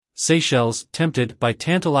Seychelles tempted by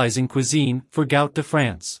tantalizing cuisine for Goût de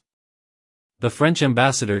France. The French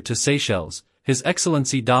ambassador to Seychelles, His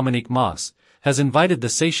Excellency Dominique Moss, has invited the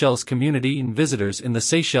Seychelles community and visitors in the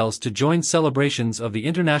Seychelles to join celebrations of the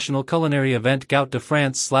international culinary event Goût de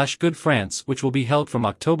France/Good France, which will be held from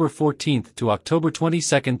October 14 to October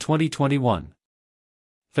 22, 2021.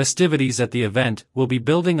 Festivities at the event will be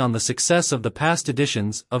building on the success of the past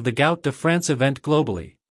editions of the Goût de France event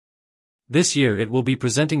globally. This year it will be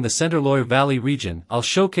presenting the Centre-Loire Valley region, while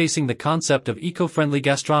showcasing the concept of eco-friendly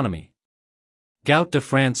gastronomy. Goût de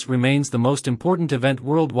France remains the most important event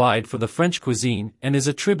worldwide for the French cuisine and is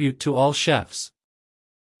a tribute to all chefs.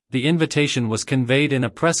 The invitation was conveyed in a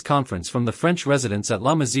press conference from the French residents at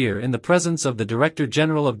La Mezire in the presence of the Director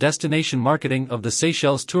General of Destination Marketing of the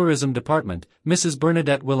Seychelles Tourism Department, Mrs.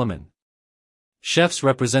 Bernadette Willemin. Chefs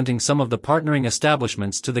representing some of the partnering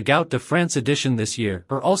establishments to the Goût de France edition this year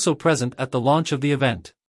are also present at the launch of the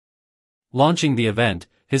event. Launching the event,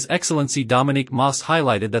 His Excellency Dominique Moss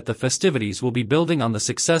highlighted that the festivities will be building on the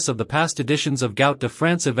success of the past editions of Goût de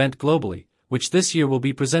France event globally, which this year will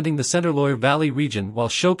be presenting the Centre-Loire Valley region while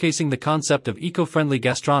showcasing the concept of eco-friendly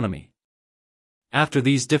gastronomy. After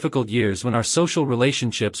these difficult years when our social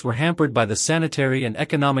relationships were hampered by the sanitary and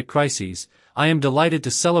economic crises, I am delighted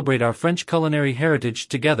to celebrate our French culinary heritage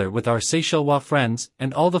together with our Seychellois friends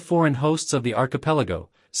and all the foreign hosts of the archipelago,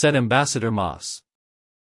 said Ambassador Moss.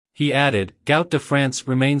 He added, Goût de France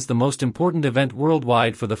remains the most important event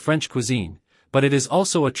worldwide for the French cuisine, but it is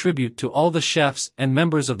also a tribute to all the chefs and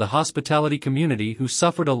members of the hospitality community who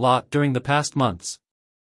suffered a lot during the past months.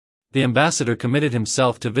 The ambassador committed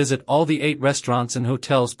himself to visit all the 8 restaurants and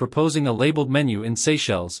hotels proposing a labeled menu in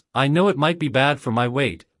Seychelles. I know it might be bad for my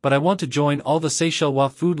weight, but I want to join all the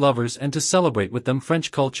Seychellois food lovers and to celebrate with them French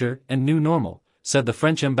culture and new normal, said the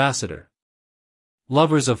French ambassador.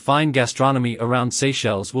 Lovers of fine gastronomy around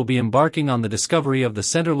Seychelles will be embarking on the discovery of the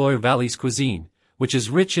Centre-Loire Valley's cuisine, which is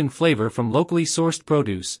rich in flavor from locally sourced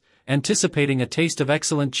produce, anticipating a taste of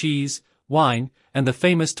excellent cheese, wine, and the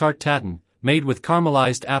famous tarte tatin, made with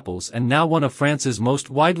caramelized apples and now one of France's most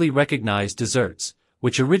widely recognized desserts,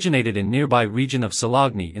 which originated in nearby region of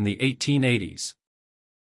Sologny in the 1880s.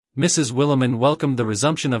 Mrs. Willemin welcomed the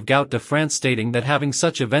resumption of Goût de France, stating that having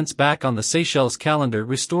such events back on the Seychelles calendar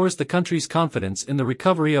restores the country's confidence in the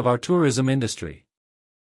recovery of our tourism industry.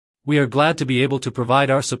 We are glad to be able to provide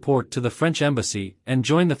our support to the French Embassy and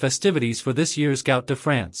join the festivities for this year's Goût de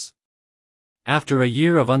France. After a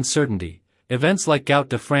year of uncertainty, events like Goût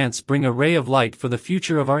de France bring a ray of light for the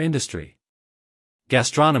future of our industry.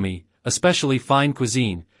 Gastronomy, especially fine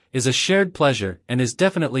cuisine, is a shared pleasure and is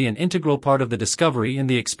definitely an integral part of the discovery and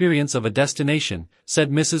the experience of a destination,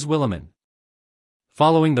 said Mrs. Willemin.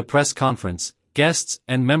 Following the press conference, guests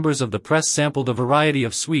and members of the press sampled a variety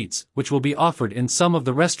of sweets which will be offered in some of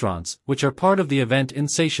the restaurants which are part of the event in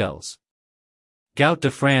Seychelles. Goût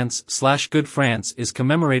de France/Good France is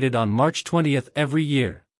commemorated on March 20th every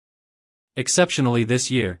year. Exceptionally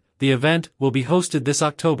this year, the event will be hosted this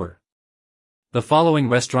October. The following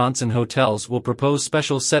restaurants and hotels will propose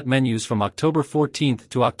special set menus from October 14th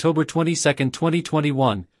to October 22,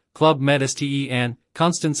 2021, Club Med Ste,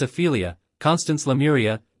 Constance Ophelia, Constance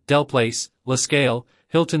Lemuria, Del Place, La Scale,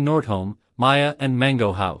 Hilton Nordholm, Maya and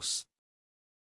Mango House.